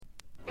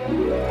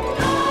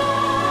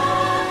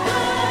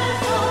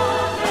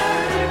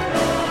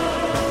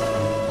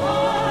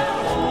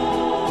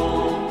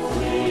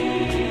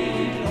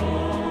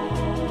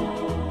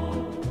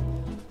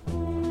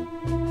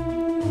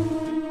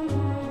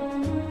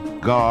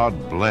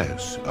God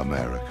bless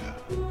America,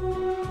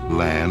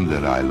 land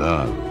that I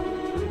love.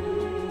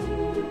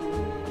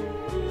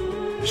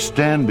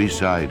 Stand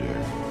beside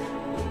her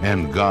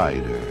and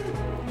guide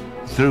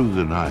her through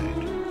the night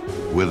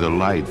with a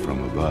light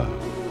from above.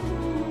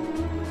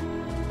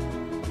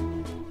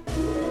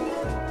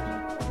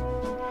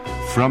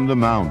 From the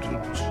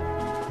mountains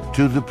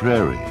to the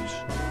prairies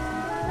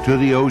to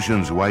the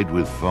oceans white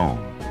with foam,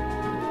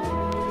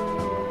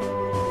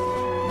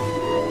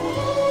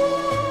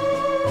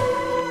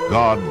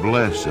 God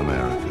bless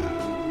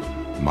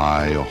America,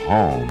 my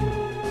home,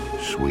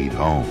 sweet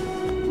home.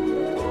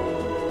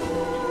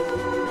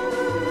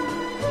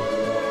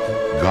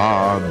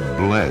 God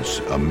bless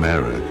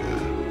America,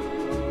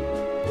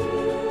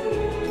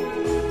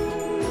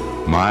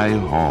 my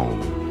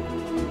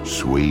home,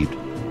 sweet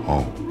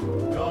home.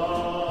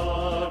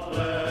 God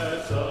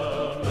bless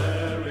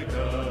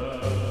America,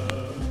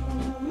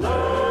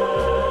 land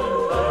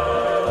that I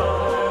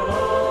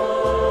love.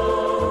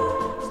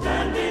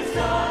 Stand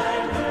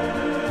beside her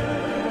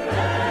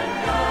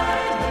and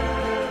guide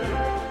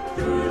her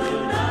through the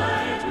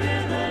night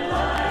with the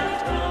light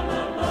from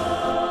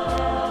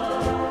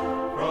above.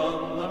 From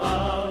the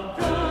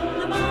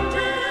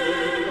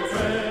mountains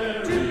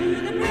to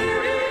the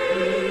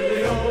prairies,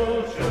 the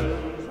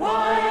oceans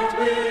white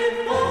with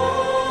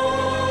foam.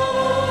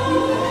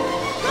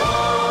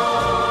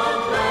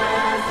 God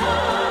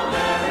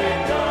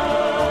bless America,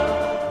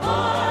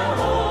 our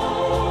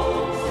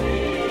home,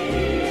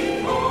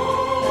 sweet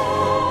home.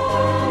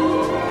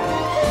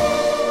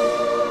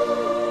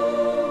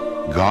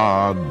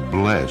 God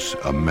bless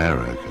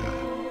America.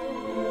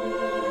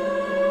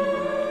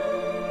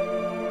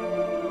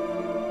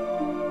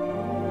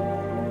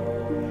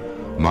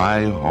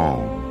 My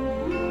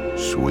home,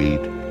 sweet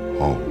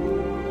home.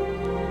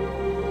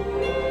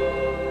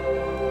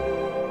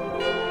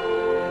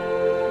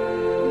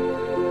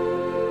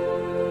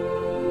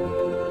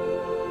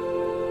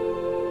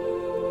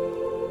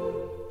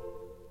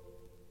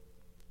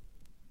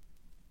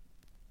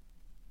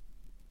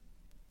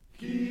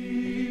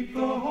 Keep the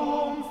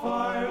home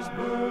fires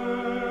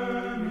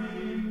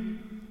burning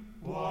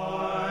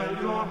while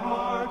your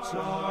hearts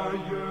are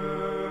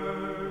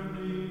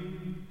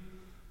yearning.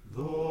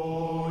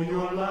 Though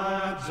your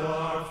lads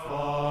are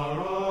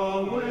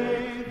far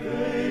away,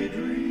 they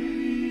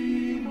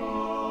dream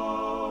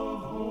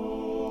of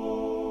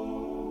home.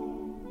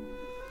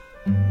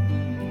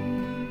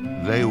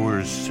 They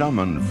were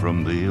summoned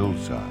from the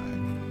hillside.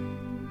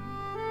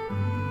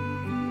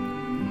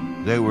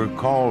 They were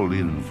called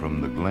in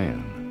from the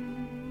glen.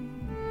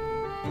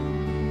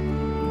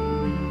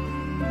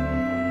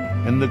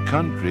 And the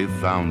country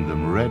found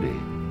them ready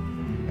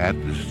at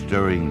the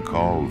stirring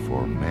call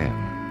for men.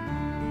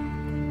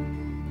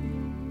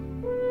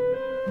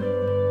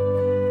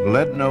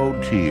 Let no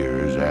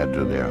tears add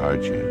to their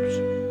hardships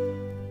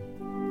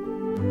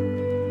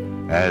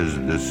as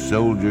the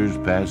soldiers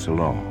pass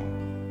along.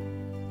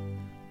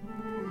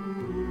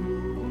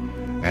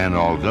 And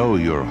although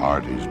your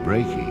heart is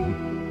breaking,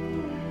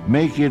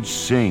 make it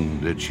sing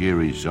the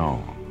cheery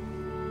song.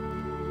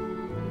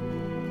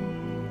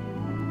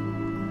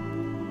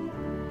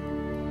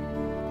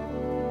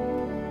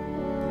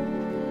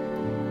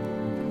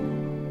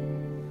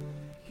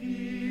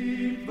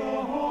 Keep the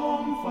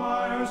home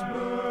fires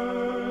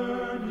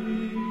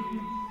burning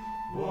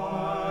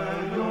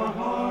while your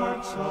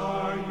hearts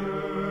are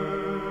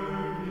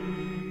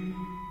yearning.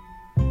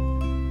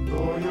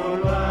 Though your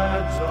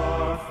lads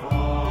are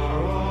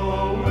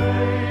far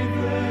away,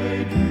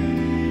 they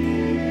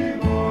dream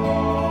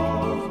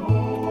of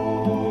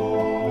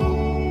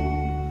home.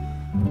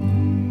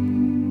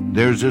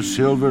 There's a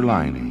silver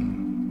lining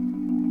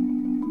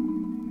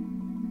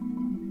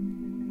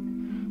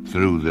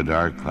through the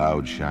dark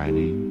cloud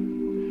shining.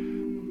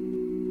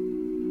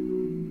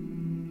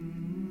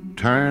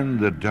 Turn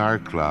the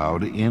dark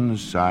cloud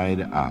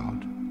inside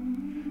out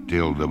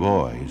till the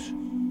boys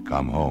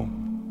come home.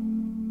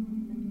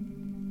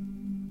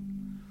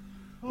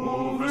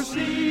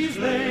 Overseas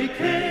they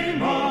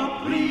came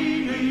a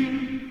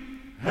pleading,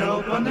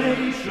 help a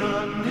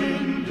nation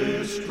in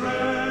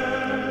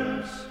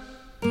distress.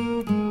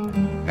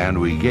 And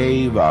we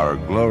gave our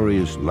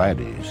glorious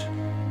laddies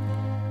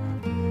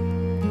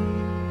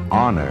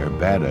honor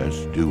bade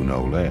us do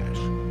no less.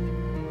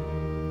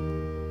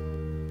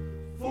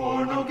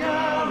 For no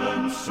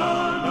gallant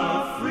son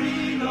of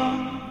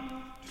freedom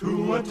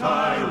to a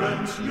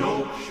tyrant's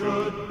yoke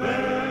should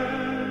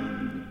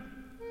bend.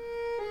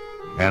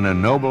 And a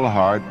noble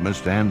heart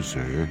must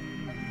answer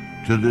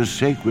to the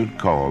sacred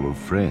call of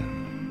friend.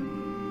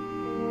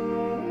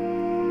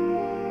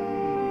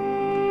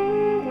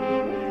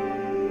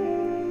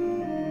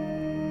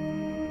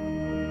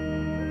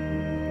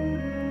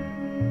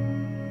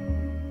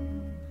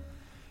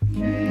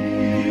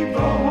 Keep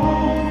the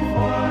home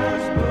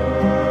fires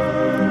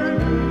burning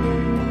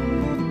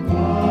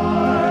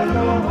while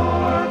your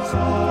hearts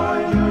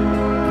are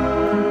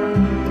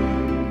yearning.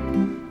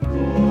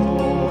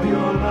 Though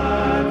your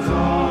lads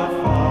are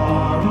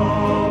far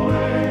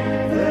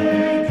away,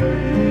 they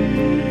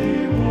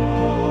dream of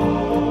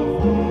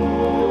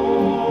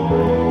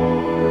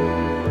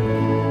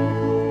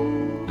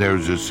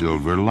there's a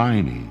silver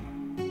lining.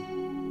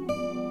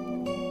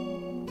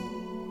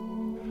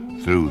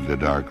 Through the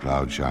dark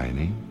cloud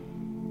shining,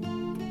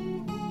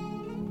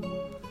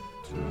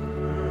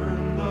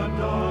 Turn the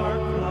dark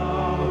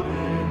cloud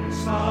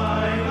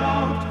inside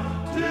out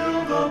till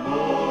the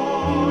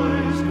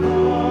boys come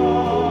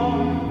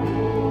home.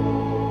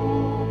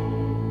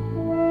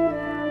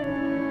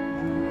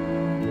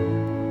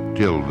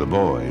 till the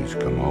boys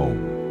come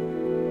home.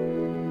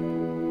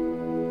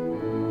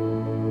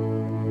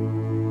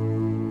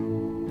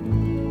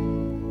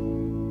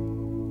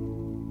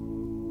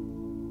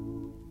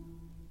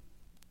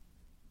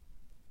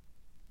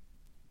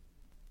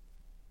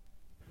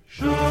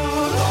 Should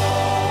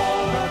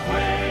all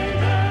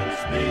acquaintance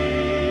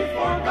be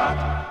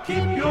forgot,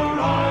 keep your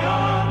eye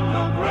on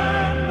the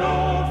grand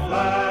old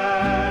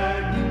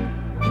flag.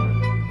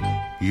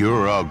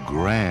 You're a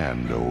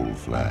grand old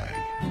flag.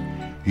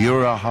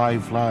 You're a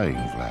high-flying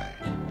flag.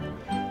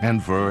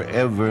 And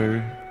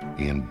forever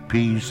in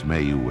peace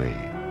may you wave.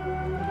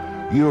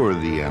 You're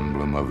the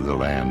emblem of the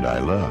land I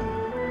love,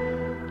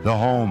 the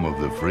home of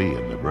the free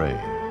and the brave.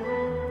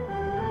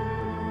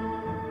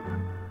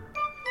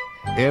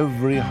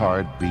 Every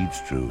heart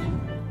beats true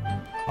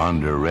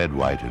under red,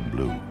 white, and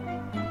blue,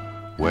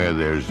 where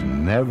there's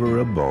never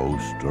a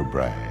boast or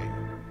brag,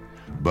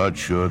 but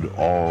should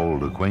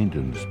all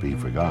acquaintance be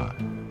forgot,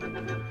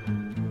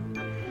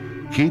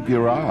 keep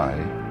your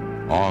eye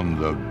on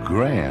the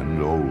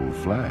grand old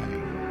flag.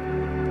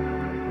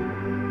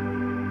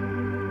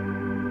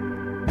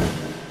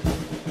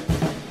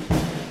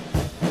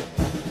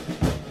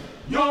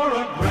 You're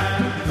a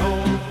grand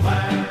old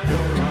flag,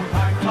 you're a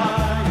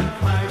high-flying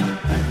flag,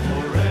 and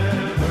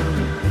forever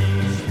in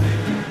peace may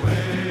you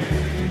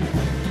wave.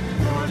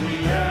 You're the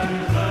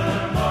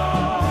emblem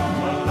of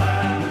the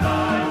land I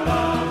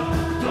love,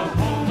 the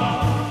home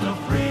of the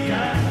free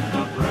and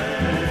the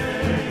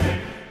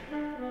brave.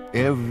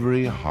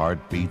 Every heart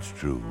beats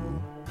true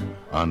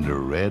under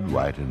red,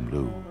 white, and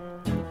blue,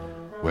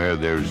 where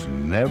there's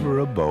never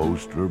a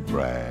boast or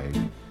brag,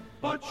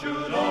 But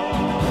should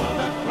all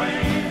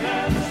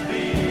acquaintance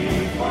be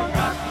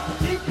forgot,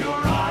 keep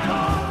your eye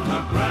on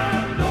the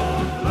grand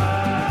old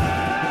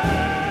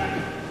flag.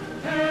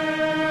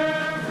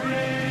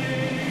 Every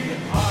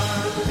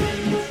heart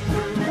beats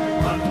true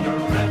under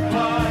red,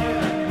 white,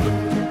 and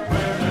blue,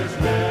 where there's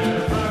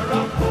never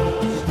a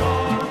boast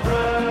or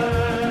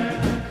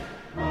brag.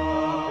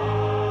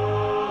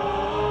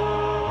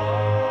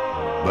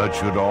 but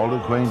should all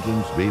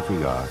acquaintance be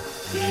forgot,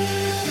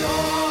 Keep your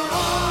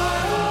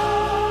eye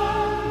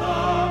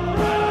on the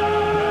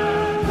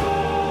grand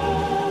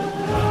old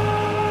flag.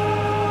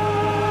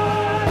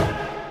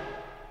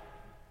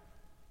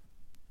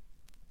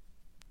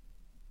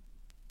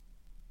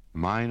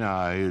 mine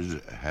eyes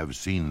have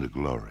seen the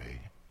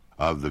glory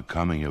of the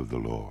coming of the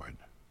Lord.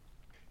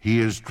 He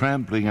is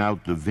trampling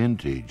out the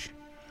vintage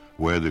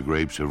where the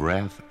grapes of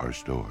wrath are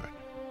stored.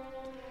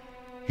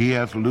 He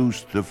hath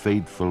loosed the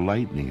fateful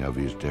lightning of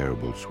his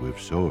terrible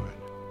swift sword.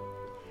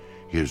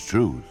 His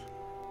truth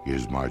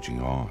is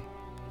marching on.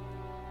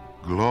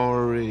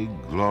 Glory,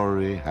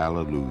 glory,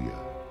 hallelujah.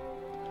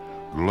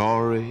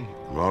 Glory,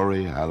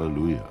 glory,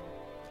 hallelujah.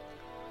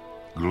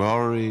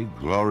 Glory,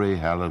 glory,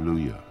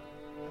 hallelujah.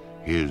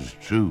 His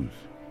truth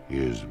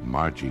is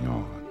marching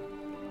on.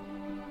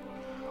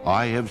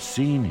 I have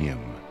seen him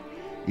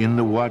in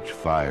the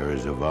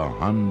watchfires of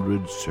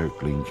 100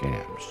 circling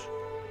camps.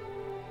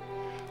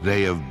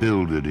 They have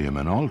builded him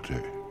an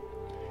altar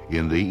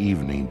in the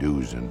evening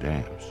dews and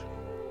damps.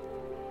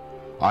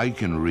 I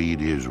can read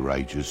his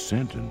righteous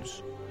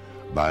sentence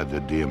by the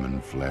dim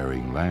and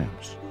flaring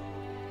lamps.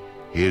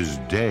 His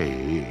day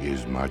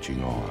is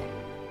marching on.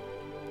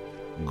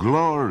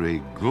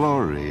 Glory,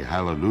 glory,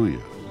 hallelujah.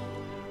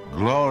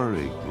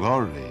 Glory,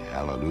 glory,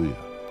 hallelujah.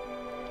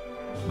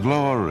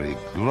 Glory,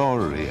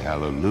 glory,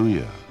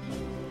 hallelujah.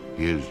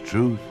 His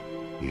truth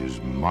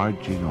is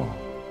marching on.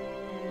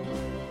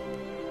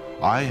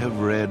 I have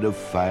read a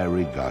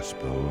fiery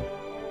gospel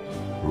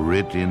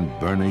writ in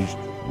burnished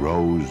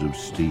rows of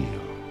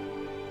steel.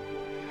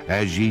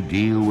 As ye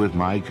deal with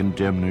my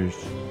contemners,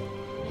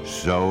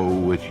 so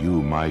with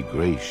you my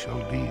grace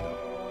shall deal.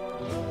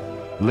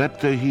 Let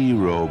the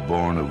hero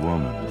born of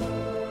woman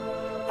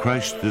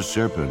crush the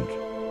serpent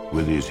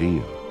with his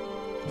heel,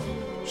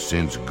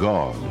 since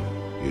God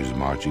is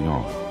marching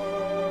on.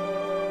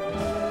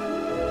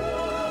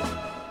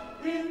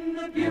 In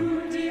the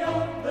beauty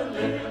of the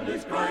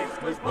lilies,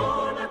 Christ was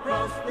born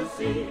across the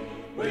sea,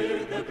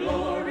 with the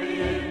glory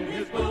in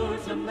his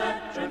bosom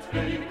that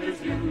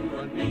transfigures you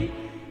and me.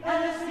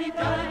 As he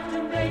died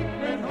to make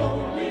men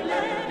holy,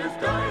 let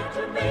us die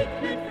to make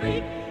men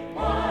free,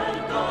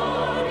 while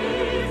God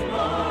is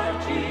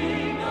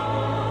marching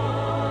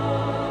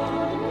on.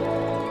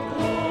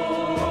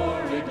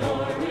 Glory,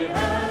 glory,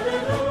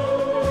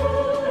 hallelujah.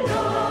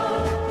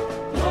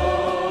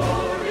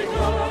 Glory,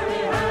 glory,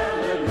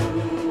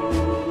 hallelujah.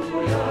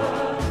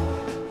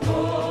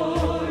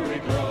 Glory,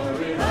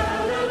 glory,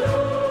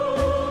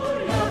 hallelujah.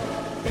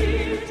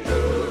 His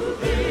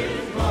truth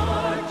is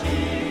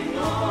marching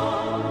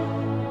on.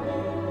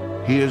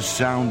 He has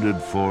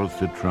sounded forth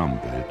the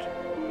trumpet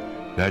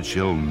that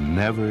shall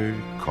never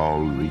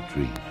call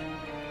retreat.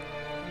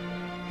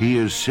 He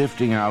is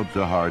sifting out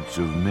the hearts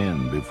of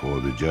men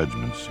before the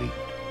judgment seat.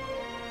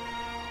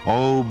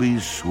 Oh, be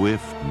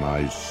swift,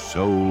 my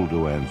soul,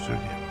 to answer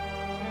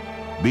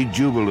him. Be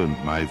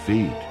jubilant, my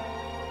feet.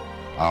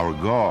 Our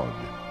God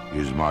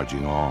is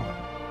marching on.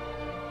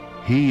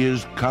 He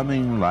is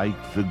coming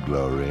like the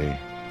glory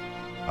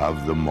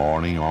of the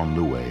morning on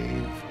the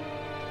wave.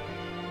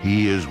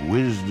 He is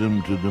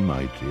wisdom to the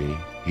mighty.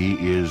 He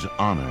is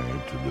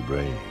honor to the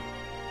brave.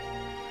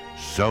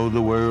 So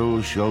the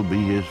world shall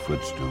be his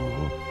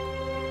footstool,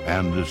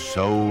 and the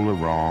soul of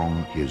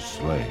wrong his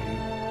slave.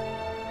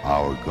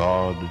 Our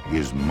God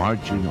is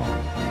marching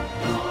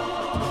on.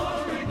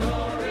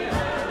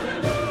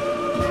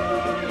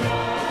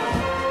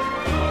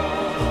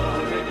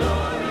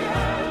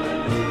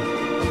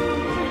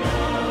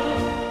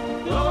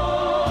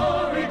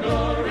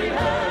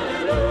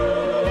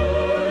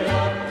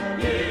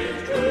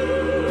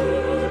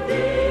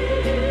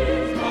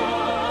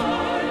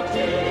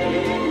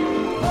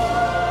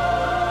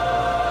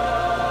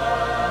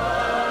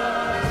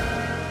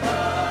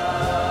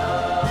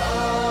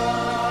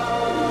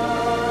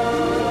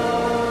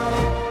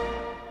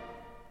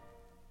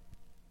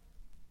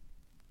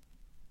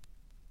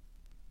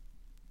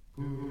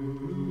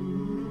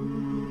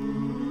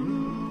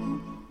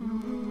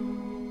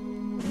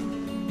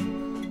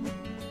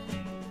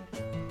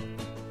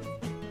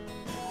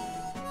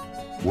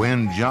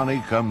 When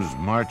Johnny comes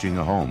marching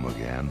home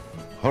again,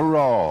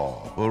 hurrah,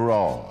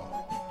 hurrah.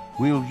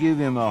 We'll give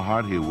him a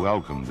hearty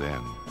welcome then.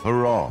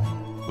 Hurrah,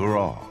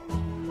 hurrah.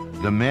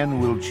 The men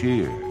will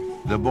cheer,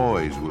 the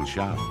boys will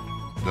shout,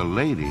 the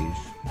ladies,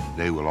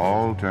 they will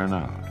all turn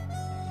out,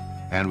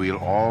 and we'll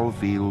all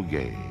feel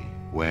gay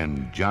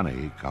when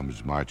Johnny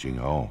comes marching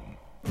home.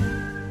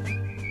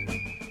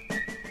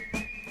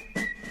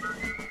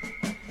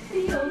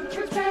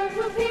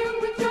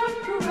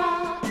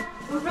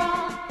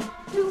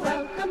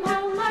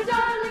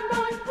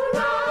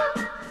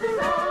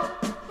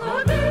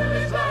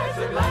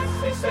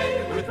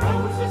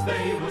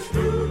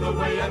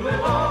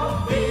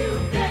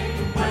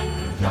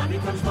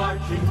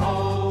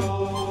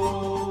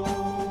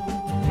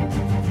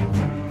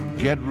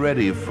 Get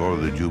ready for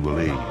the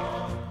Jubilee.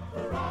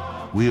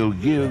 We'll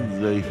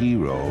give the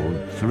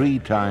hero 3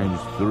 times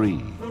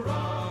 3.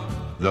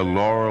 The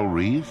laurel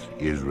wreath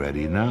is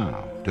ready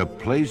now to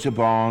place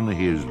upon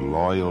his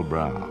loyal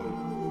brow.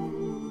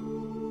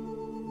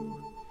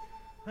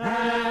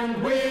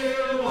 And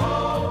we'll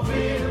all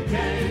feel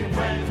gay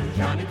when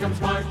Johnny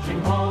comes marching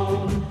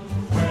home.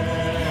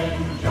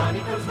 When Johnny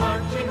comes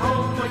marching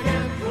home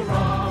again,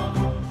 hurrah,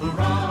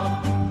 hurrah.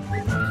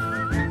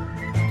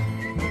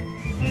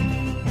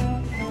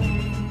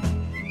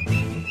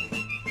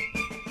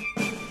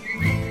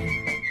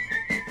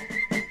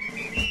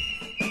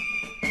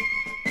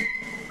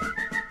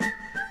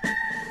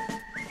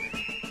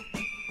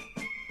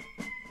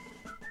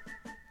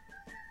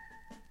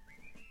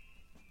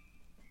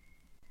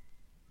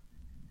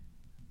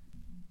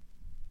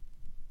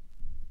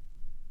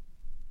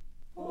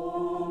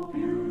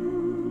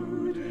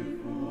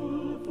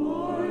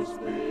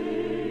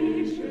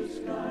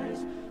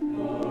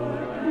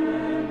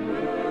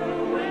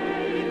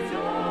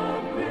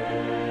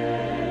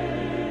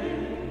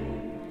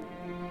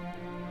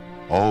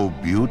 Oh,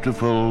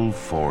 beautiful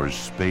for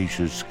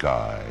spacious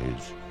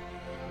skies,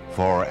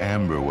 for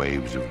amber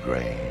waves of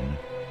grain,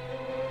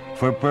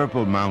 for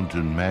purple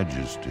mountain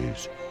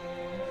majesties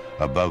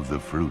above the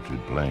fruited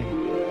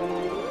plain.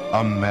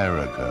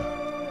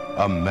 America,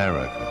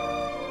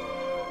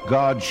 America,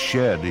 God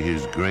shed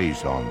his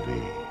grace on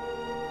thee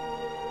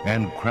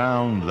and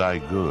crowned thy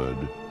good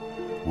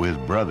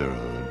with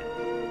brotherhood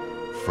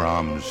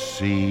from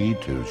sea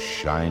to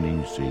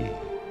shining sea.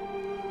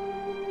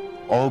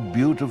 Oh,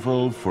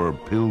 beautiful for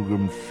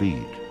pilgrim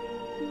feet,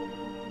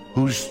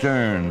 whose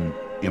stern,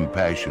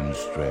 impassioned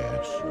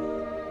stress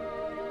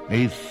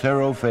a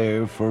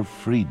thoroughfare for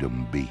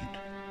freedom beat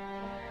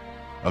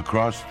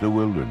across the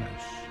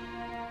wilderness.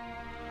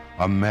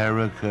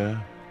 America,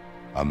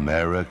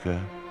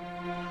 America,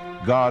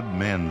 God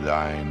mend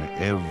thine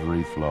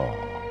every flaw.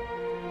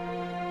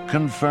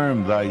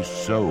 Confirm thy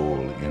soul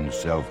in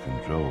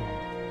self-control,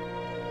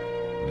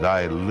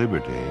 thy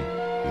liberty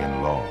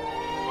in law.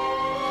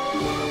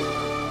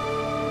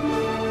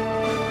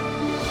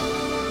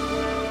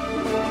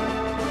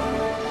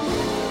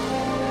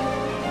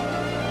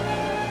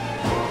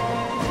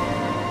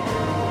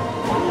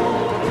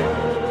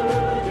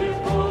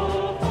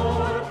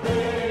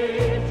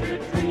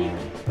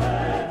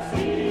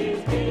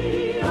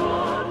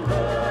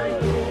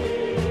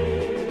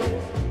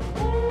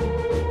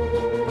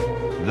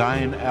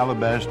 Thine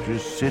alabaster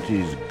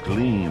cities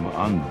gleam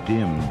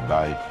undimmed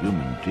by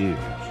human tears.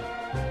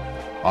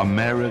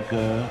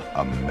 America,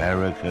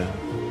 America,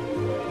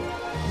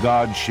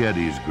 God shed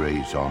his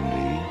grace on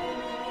thee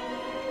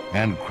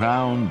and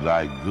crowned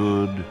thy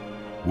good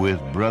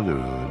with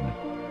brotherhood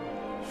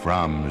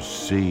from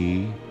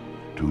sea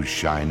to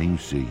shining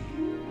sea.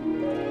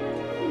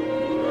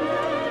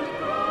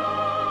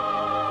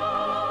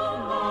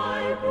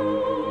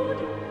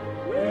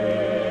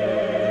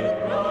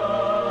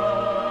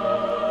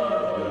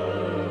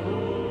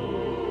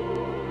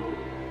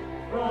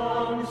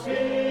 from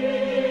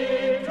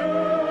sea to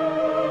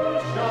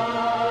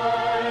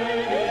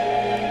shining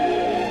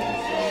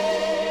sea.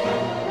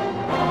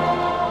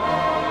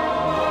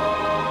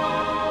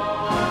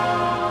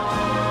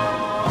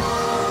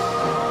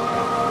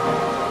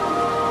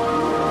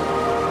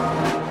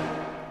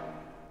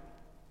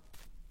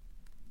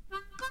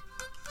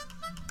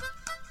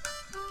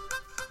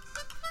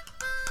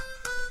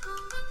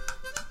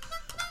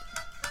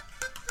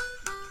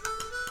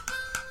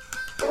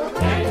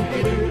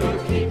 Yankee Doodle,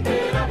 keep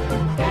it up.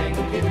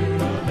 Yankee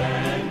Doodle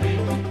dandy.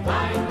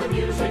 Mind the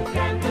music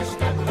and the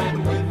step, and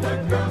with the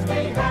girls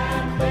be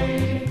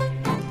handy.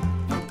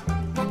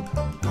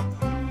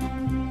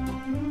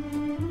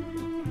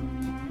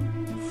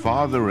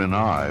 Father and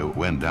I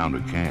went down to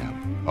camp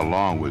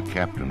along with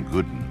Captain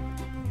Gooden,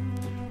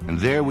 and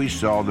there we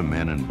saw the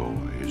men and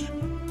boys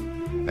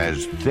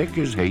as thick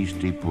as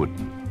hasty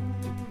pudding.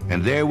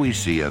 And there we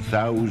see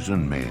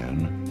 1,000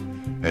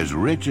 men as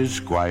rich as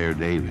Squire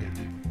David.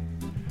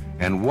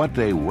 And what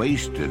they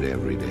wasted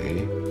every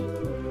day,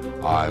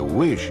 I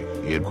wish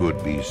it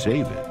could be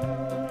saved.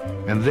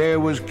 And there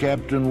was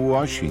Captain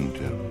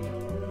Washington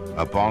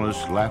upon a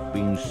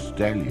slapping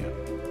stallion,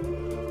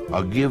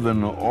 a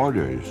giving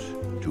orders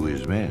to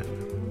his men.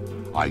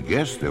 I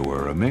guess there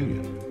were 1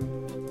 million.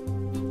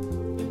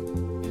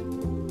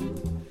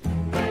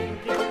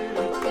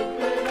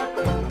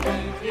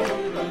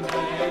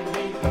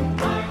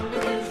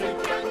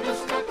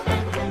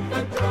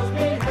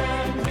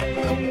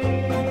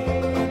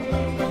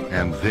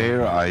 And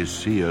there I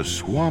see a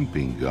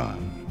swamping gun,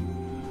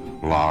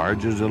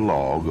 large as a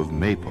log of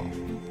maple,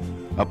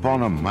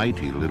 upon a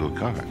mighty little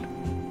cart,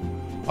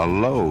 a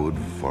load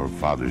for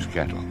Father's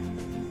cattle.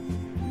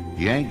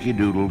 Yankee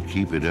Doodle,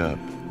 keep it up.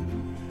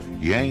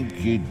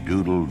 Yankee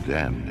Doodle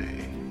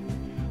dandy.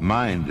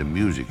 Mind the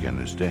music and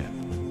the step,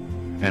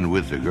 and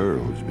with the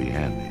girls be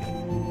handy.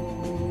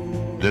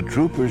 The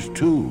troopers,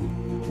 too,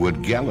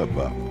 would gallop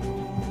up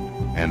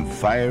and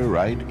fire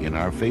right in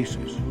our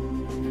faces.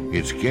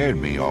 It scared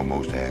me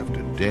almost half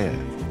to death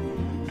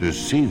to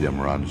see them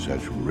run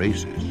such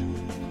races.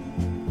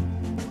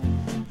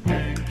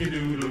 Yankee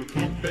Doodle,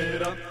 keep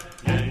it up.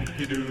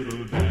 Yankee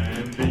Doodle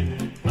dandy.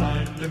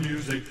 Mind the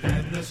music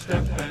and the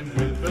step, and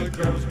with the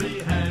girls be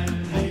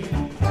handy.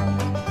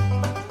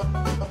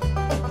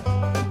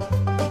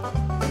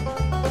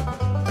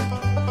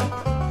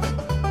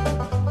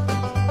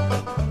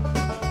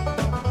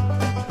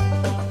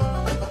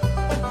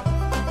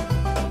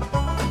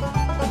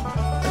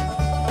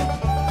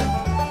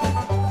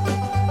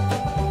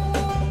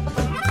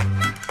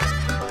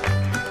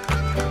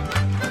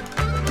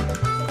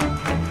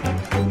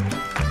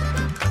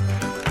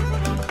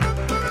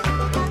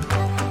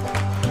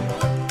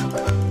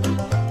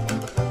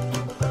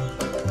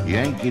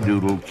 Yankee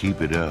Doodle,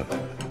 keep it up.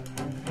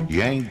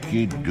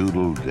 Yankee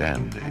Doodle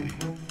dandy.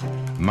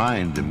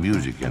 Mind the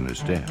music and the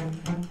step,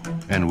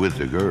 and with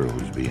the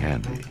girls be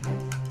handy.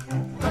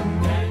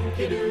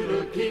 Yankee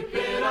Doodle, keep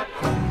it up.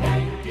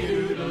 Yankee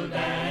Doodle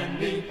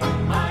dandy.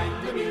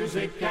 Mind the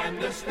music and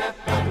the step,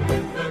 and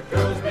with the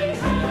girls be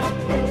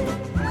handy.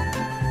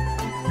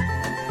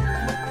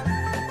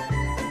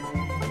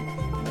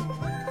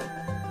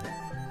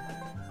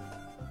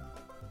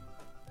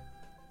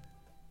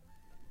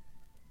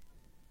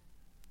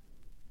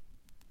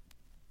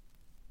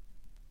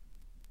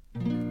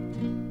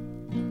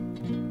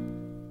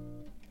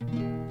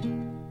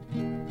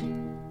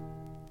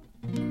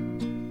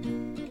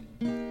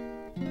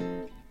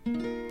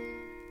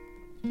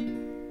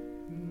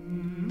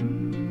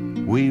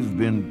 We've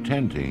been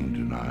tenting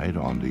tonight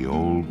on the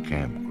old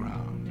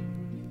campground,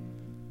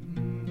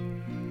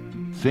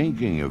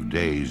 thinking of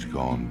days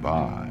gone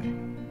by,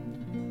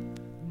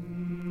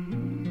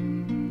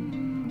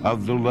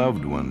 of the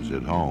loved ones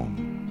at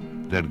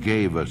home that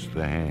gave us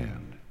the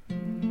hand,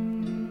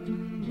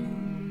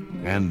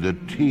 and the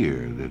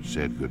tear that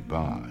said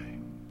goodbye.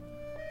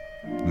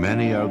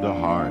 Many are the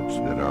hearts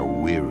that are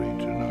weary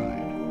tonight,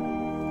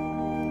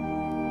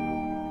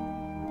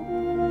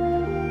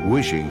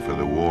 wishing for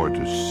the war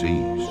to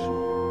cease.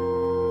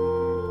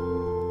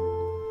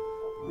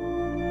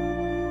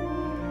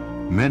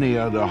 Many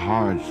are the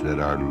hearts that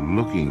are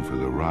looking for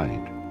the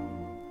right,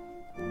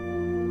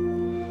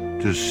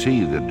 to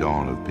see the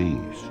dawn of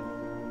peace.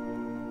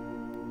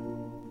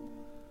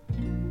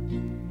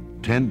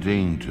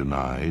 Tenting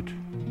tonight,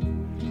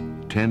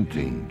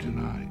 tenting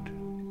tonight,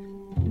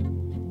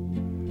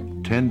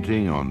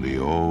 tenting on the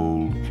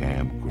old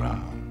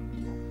campground.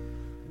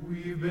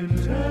 We've been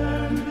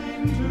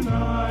tending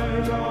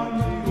tonight on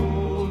the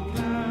old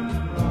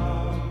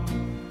campground,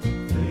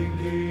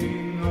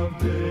 thinking of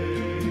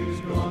days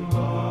gone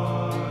by,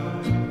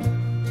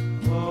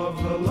 of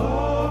the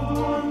loved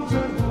ones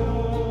at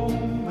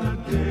home that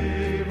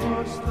gave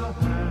us the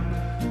hand,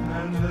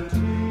 and the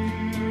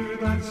tear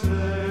that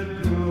said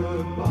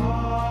goodbye.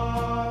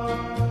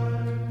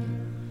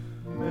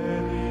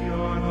 Many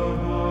are the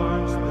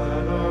hearts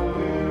that are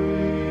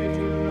weary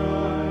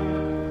tonight,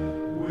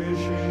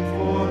 wishing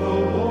for the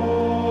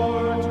war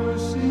to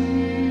cease.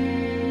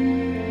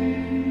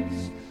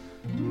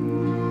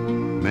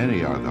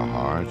 Many are the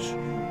hearts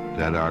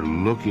that are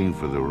looking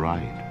for the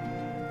right,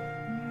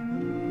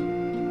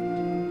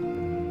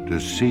 to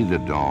see the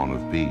dawn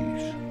of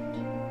peace.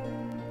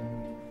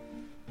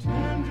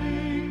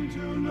 Tending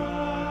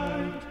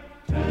tonight,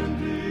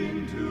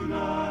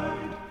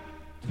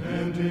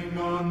 tending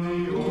on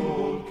the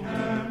old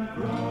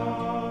campground.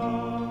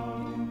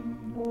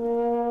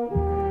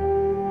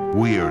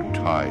 We are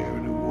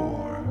tired of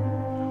war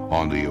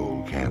on the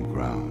old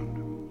campground.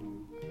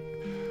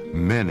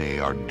 Many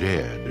are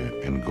dead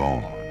and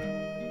gone.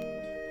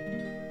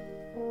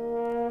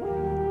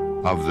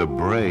 Of the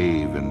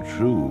brave and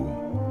true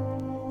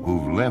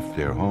who've left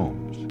their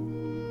homes,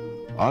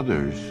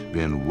 others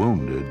been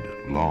wounded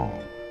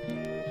long.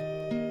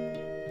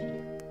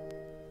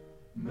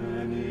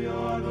 Many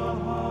are the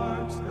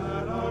hearts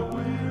that are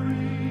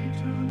weary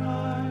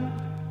tonight,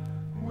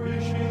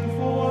 wishing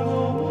for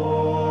the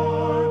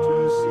war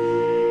to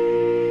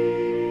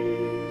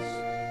cease.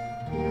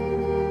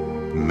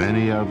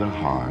 Many are the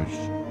hearts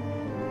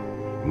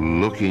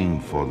looking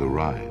for the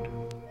right,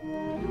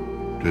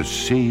 to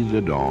see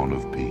the dawn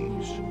of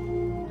peace.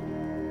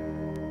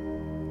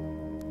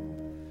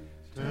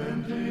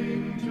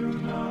 Tending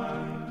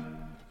tonight,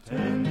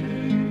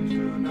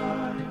 tending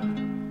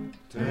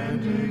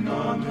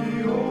on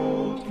the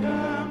old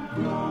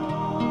campground.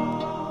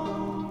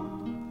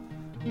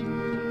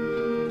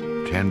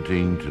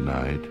 Tenting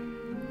tonight,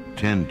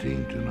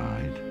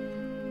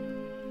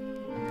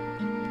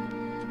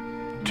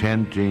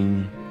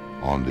 tenting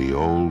on the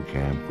old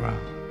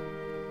campground.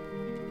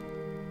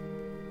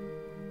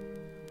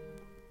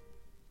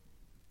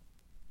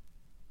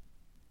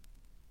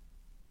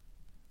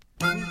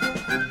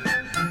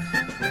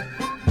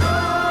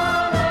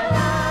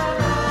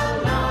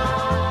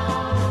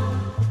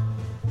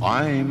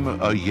 I'm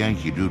a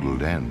Yankee Doodle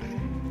dandy,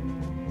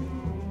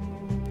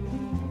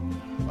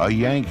 a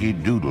Yankee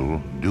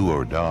Doodle do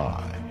or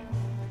die,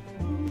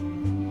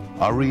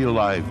 a real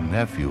live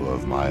nephew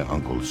of my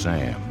Uncle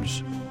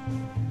Sam's,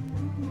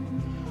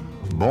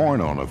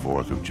 born on the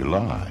 4th of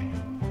July.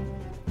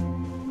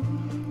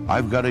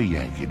 I've got a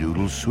Yankee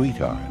Doodle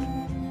sweetheart.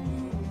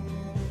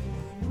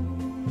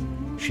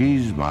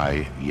 She's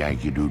my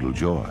Yankee Doodle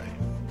joy.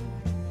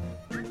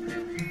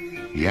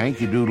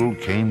 Yankee Doodle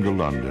came to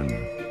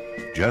London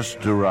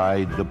just to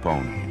ride the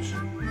ponies.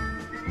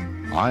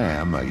 I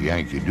am a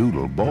Yankee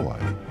Doodle boy.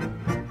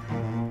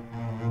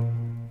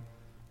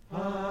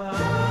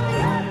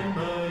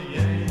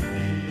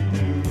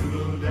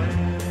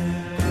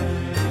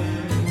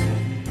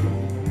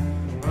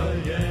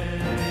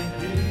 I'm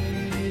a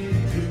Yankee Doodle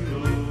dandy,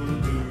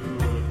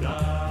 a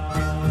Yankee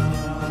Doodle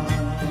do or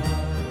die,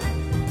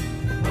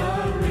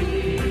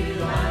 a real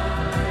live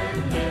nephew of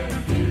my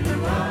Uncle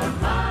Sam.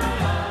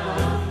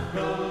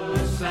 Born on the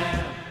 4th of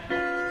July,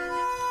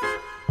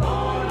 I've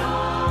got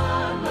a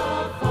Yankee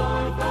Doodle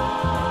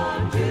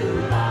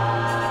sweetheart.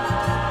 She's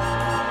my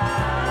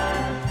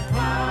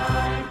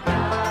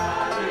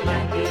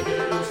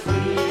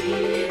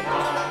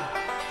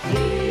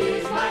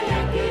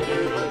Yankee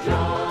Doodle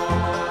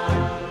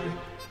joy.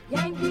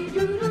 Yankee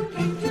Doodle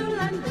came to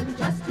London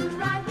just to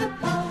ride the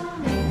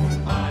ponies.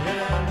 I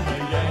am a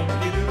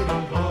Yankee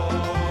Doodle boy.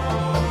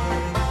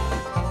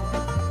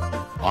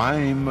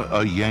 I'm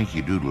a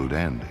Yankee Doodle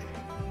dandy,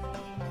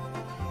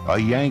 a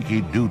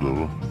Yankee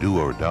Doodle do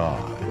or die,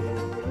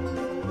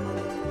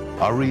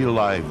 a real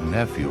live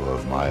nephew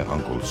of my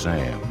Uncle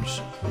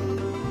Sam's,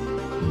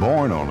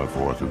 born on the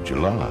 4th of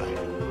July.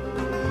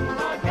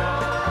 I've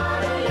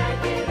got a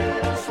Yankee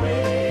Doodle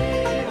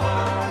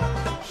sweetheart.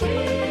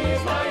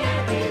 She's my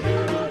Yankee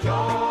Doodle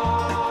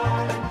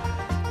joy.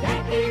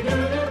 Yankee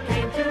Doodle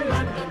came to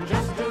London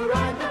just to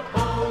ride the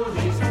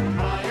ponies. I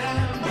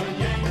am a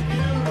Yankee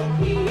Doodle.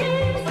 He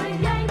is a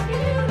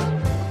Yankee Doodle.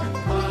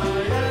 I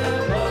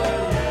am a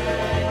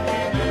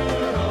Yankee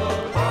Doodle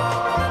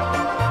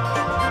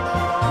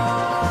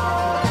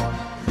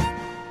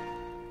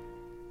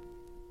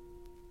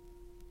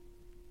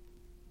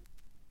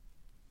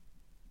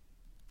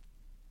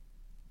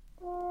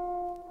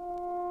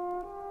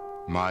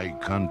My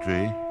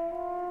country,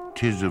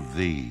 'tis of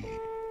thee,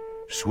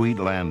 sweet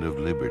land of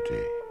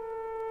liberty.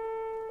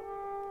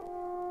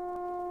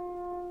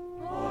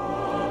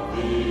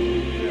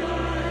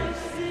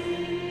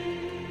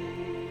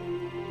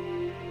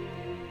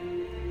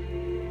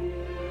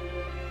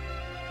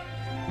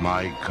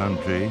 My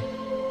country,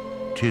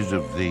 'tis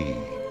of thee,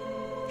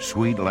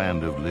 sweet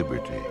land of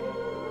liberty,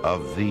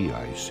 of thee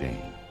I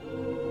sing.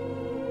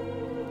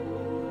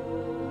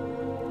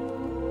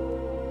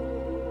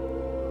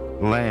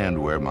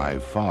 Land where my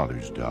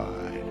fathers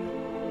died,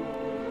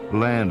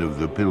 land of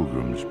the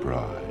pilgrim's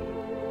pride.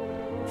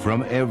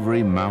 From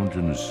every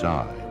mountain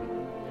side,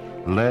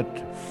 let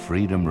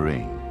freedom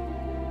ring.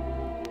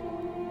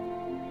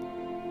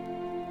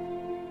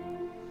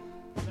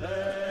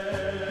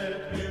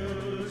 Let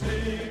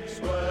music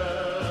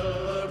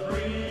swell a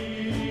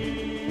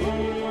breeze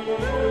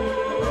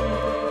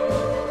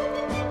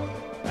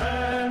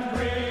and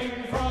ring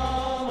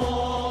from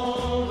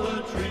all the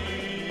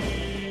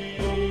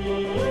trees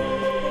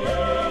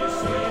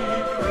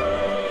sweet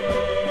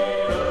freedom.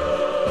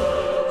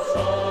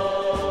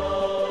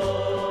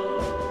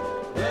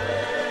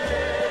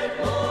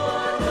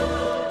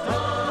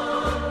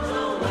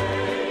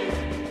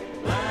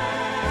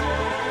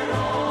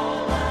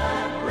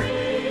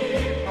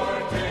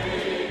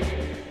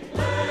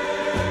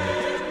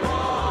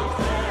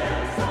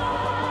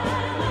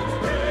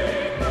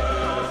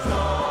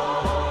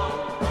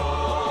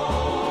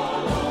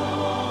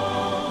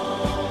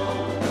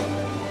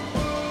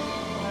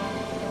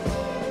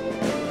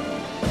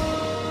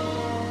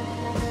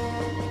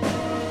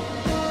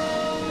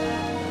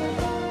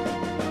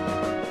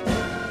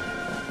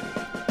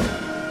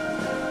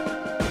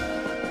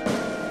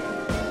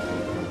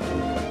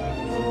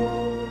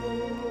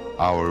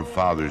 our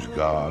fathers'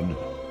 God,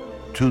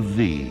 to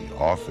thee,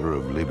 author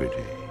of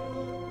liberty.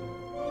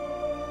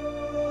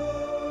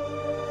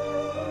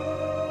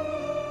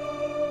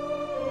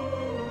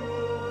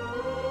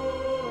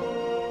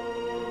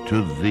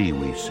 To thee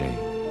we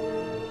sing.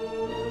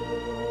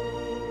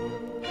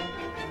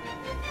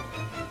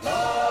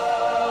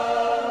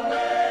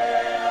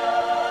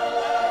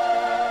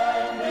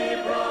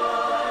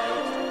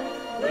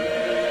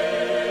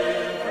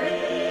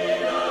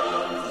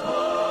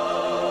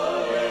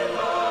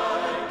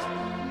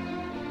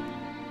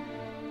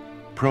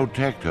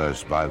 Protect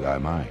us by thy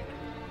might.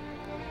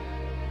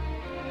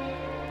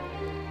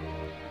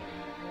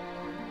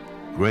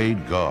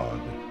 Great God,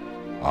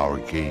 our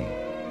King.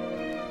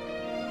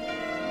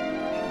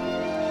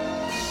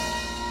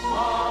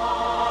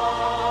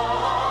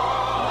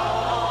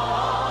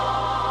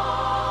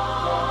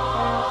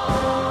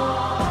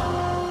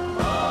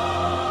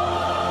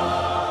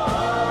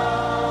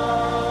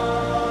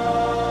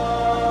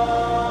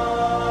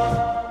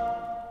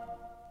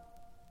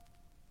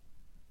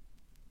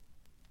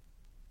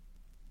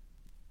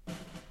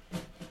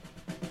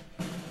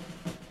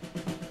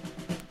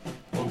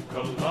 Oh,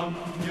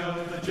 Columbia,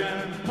 the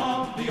gem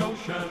of the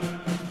ocean.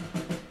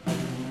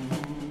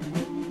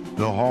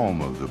 The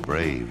home of the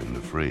brave and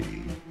the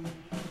free,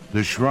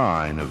 the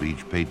shrine of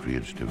each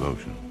patriot's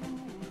devotion.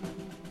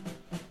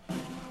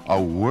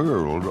 A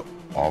world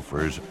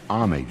offers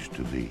homage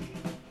to thee.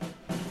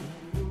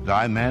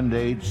 Thy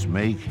mandates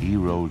make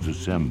heroes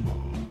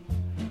assemble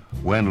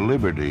when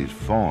liberty's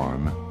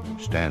form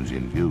stands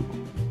in view.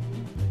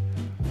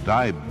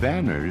 Thy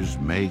banners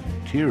make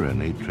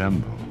tyranny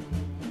tremble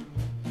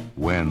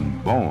when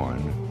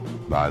borne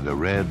by the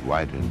red,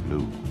 white, and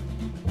blue.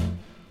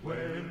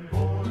 When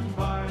born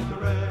by the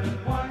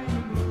red, white,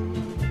 and blue.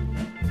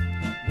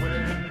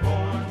 When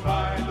born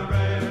by the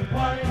red,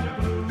 white, and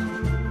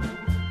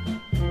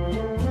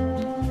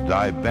blue.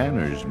 Thy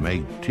banners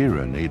make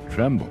tyranny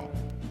tremble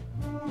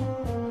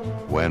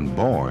when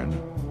borne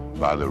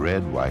by the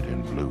red, white,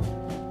 and blue.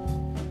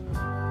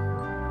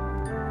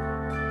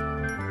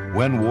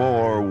 When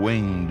war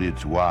winged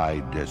its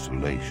wide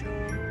desolation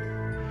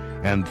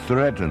and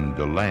threatened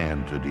the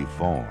land to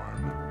deform,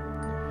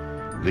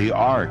 the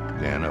ark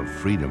then of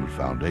freedom's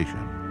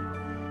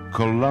foundation,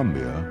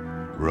 Columbia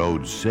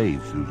rode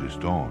safe through the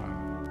storm,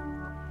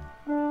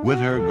 with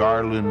her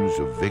garlands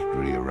of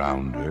victory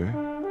around her,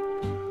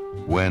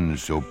 when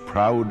so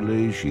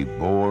proudly she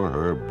bore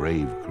her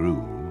brave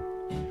crew,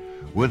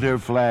 with her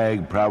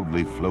flag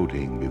proudly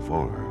floating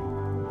before her.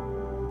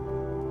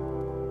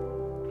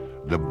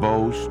 The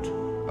boast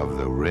of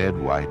the red,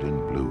 white,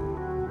 and blue.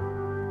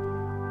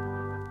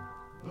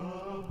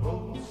 The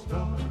boast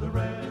of the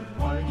red,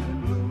 white,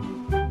 and blue.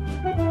 The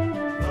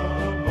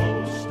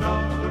boast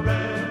of the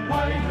red,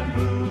 white, and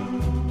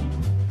blue.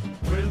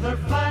 With her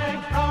flag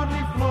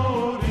proudly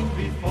floating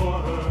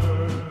before her.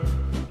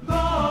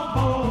 The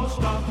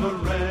boast of the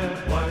red,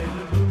 white,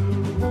 and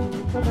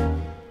blue.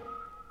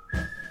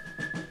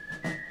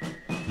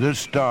 The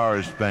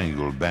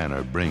star-spangled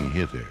banner bring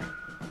hither,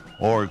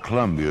 o'er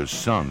Columbia's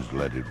sons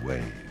let it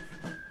wave.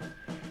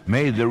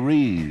 May the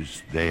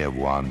wreaths they have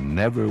won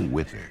never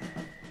wither,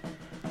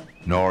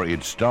 nor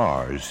its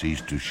stars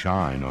cease to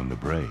shine on the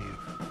brave.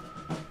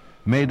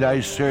 May thy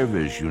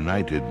service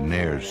united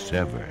ne'er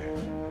sever,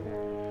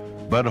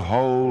 but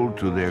hold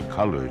to their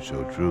colors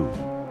so true.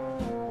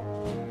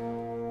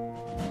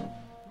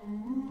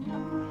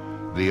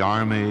 The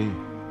Army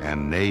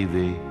and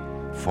Navy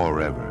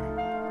forever.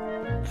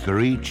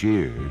 3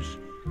 cheers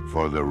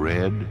for the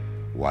red,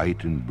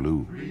 white, and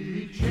blue.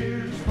 3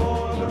 cheers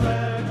for the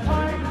red,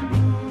 white, and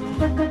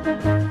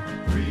blue.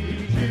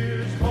 3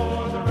 cheers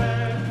for the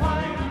red,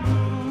 white, and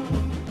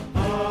blue.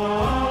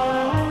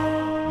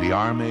 Ah. The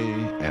Army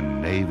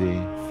and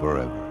Navy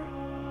forever.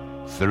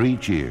 3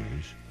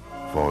 cheers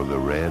for the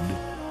red,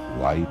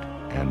 white,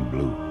 and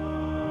blue.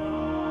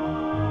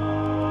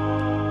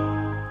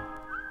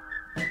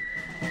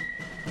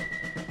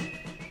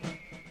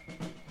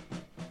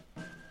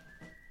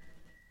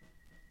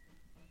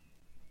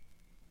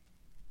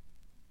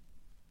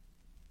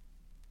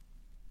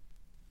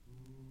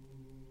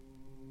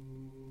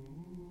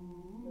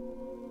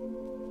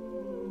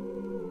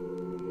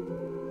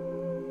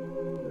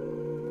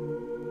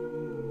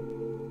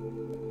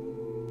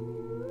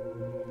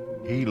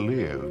 He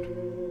lived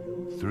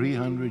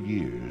 300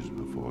 years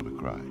before the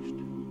Christ.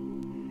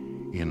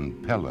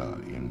 In Pella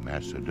in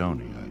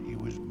Macedonia he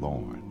was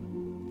born.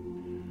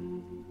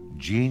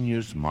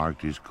 Genius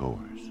marked his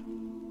course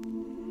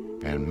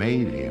and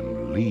made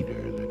him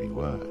leader that he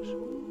was.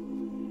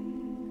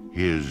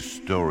 His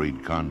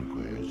storied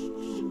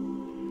conquests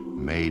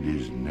made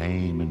his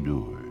name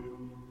endure.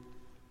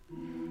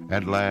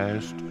 At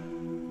last,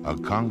 a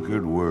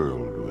conquered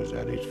world was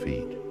at his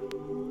feet.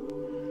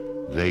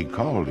 They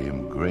called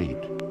him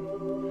Great,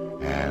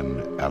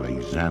 and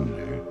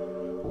Alexander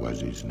was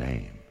his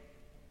name.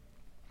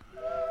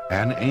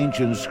 An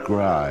ancient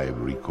scribe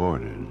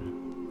recorded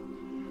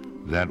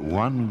that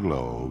one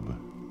globe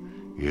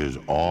is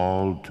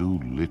all too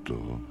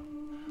little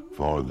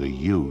for the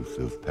youth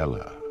of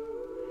Pella.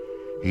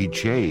 He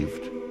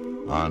chafed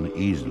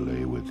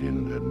uneasily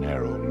within the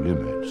narrow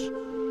limits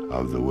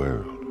of the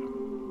world.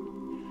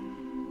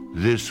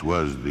 This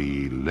was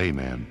the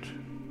lament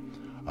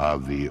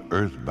of the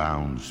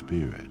earthbound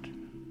spirit.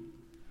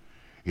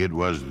 It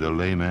was the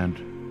lament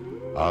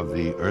of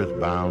the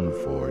earthbound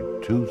for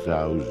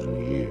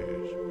 2,000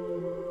 years,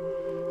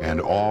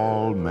 and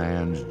all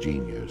man's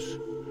genius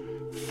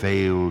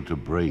failed to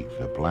break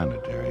the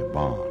planetary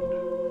bond.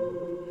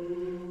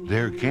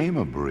 There came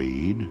a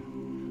breed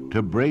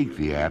to break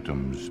the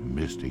atom's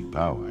mystic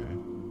power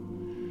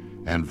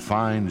and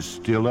find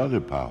still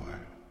other power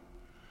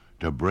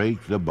to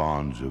break the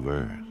bonds of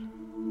earth,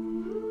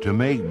 to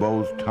make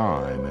both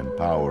time and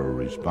power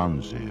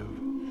responsive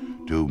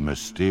to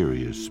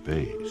mysterious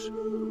space,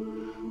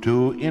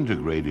 to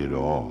integrate it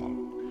all,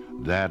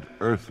 that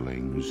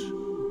earthlings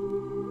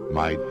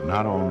might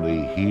not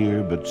only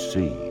hear but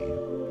see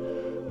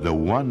the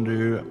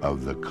wonder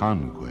of the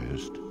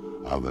conquest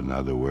of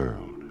another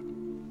world.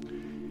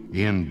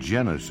 In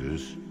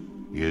Genesis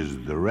is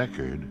the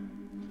record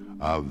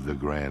of the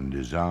grand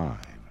design,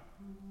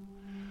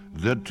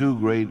 the two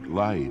great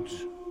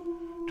lights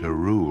to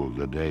rule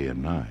the day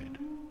and night,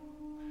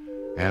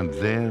 and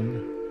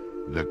then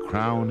the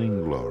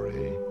crowning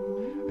glory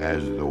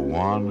as the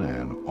one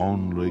and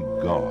only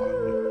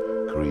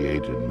God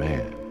created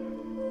man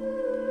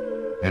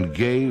and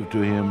gave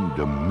to him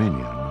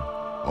dominion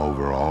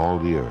over all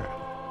the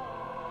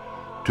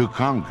earth, to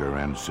conquer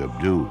and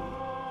subdue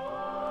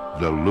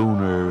the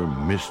lunar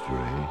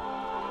mystery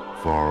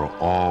for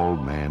all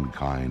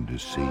mankind to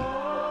see.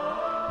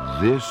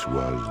 This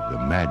was the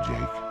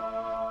magic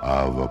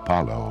of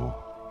Apollo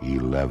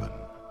 11.